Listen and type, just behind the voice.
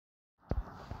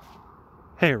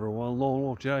Hey everyone, Lone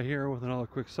Wolf Jedi here with another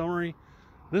quick summary.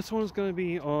 This one's going to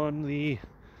be on the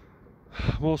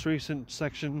most recent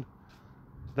section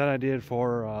that I did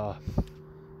for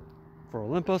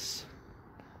Olympus,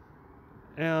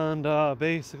 and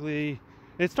basically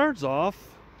it starts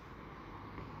off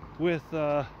with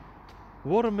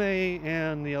Wodame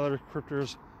and the other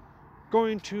cryptors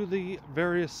going to the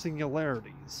various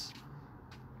singularities,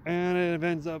 and it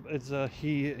ends up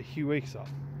he wakes up.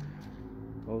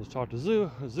 Goes to talk to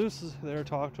Zeus. Zeus is there to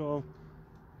talk to him,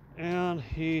 and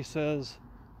he says,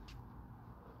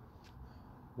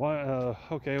 "Why?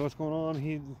 Okay, what's going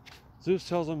on?" Zeus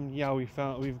tells him, "Yeah, we've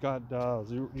got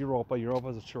Europa.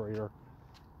 Europa's a traitor.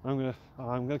 I'm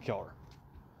gonna kill her,"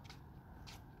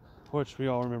 which we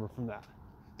all remember from that.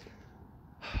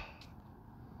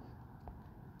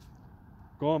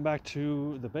 Going back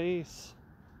to the base,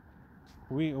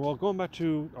 going back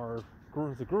to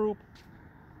the group.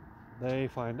 They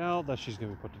find out that she's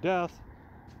going to be put to death,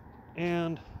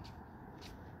 and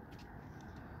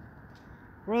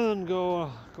rather than go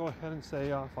ahead and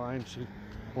say, fine,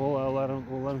 we'll let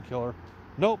him kill her.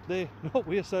 Nope, we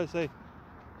decided to say,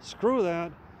 screw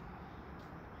that.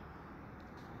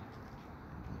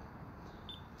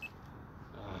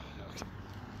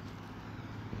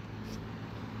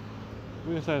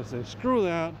 We decided to say, screw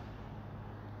that.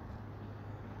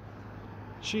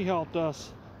 She helped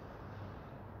us.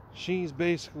 She's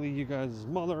basically you guys'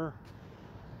 mother,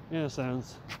 in a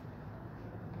sense.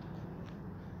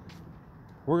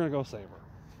 We're gonna go save her.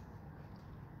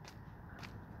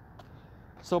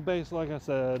 So basically, like I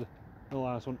said in the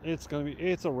last one, it's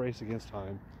a race against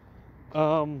time. Whether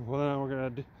or not we're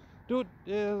gonna do it,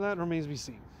 that remains to be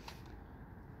seen.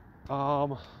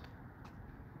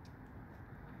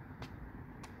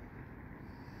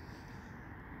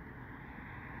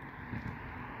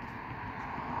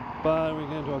 But we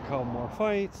get into a couple more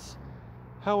fights.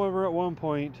 However, at one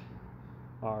point,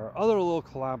 our other little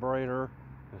collaborator,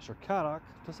 Mr. Kadoc,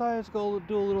 decides to go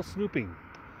do a little snooping.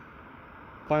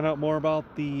 Find out more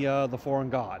about the foreign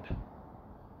god.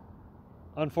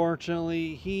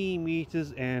 Unfortunately, he meets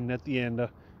his end at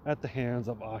the hands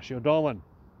of Ashiodolman.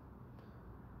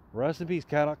 Rest in peace,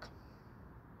 Kadoc.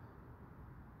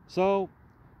 So,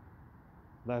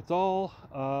 that's all.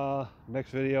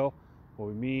 Next video will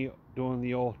be me doing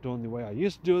the way I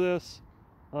used to do this.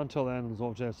 Until then, Lone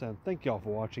Wolf Jedi saying thank y'all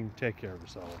for watching. Take care of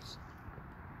yourselves.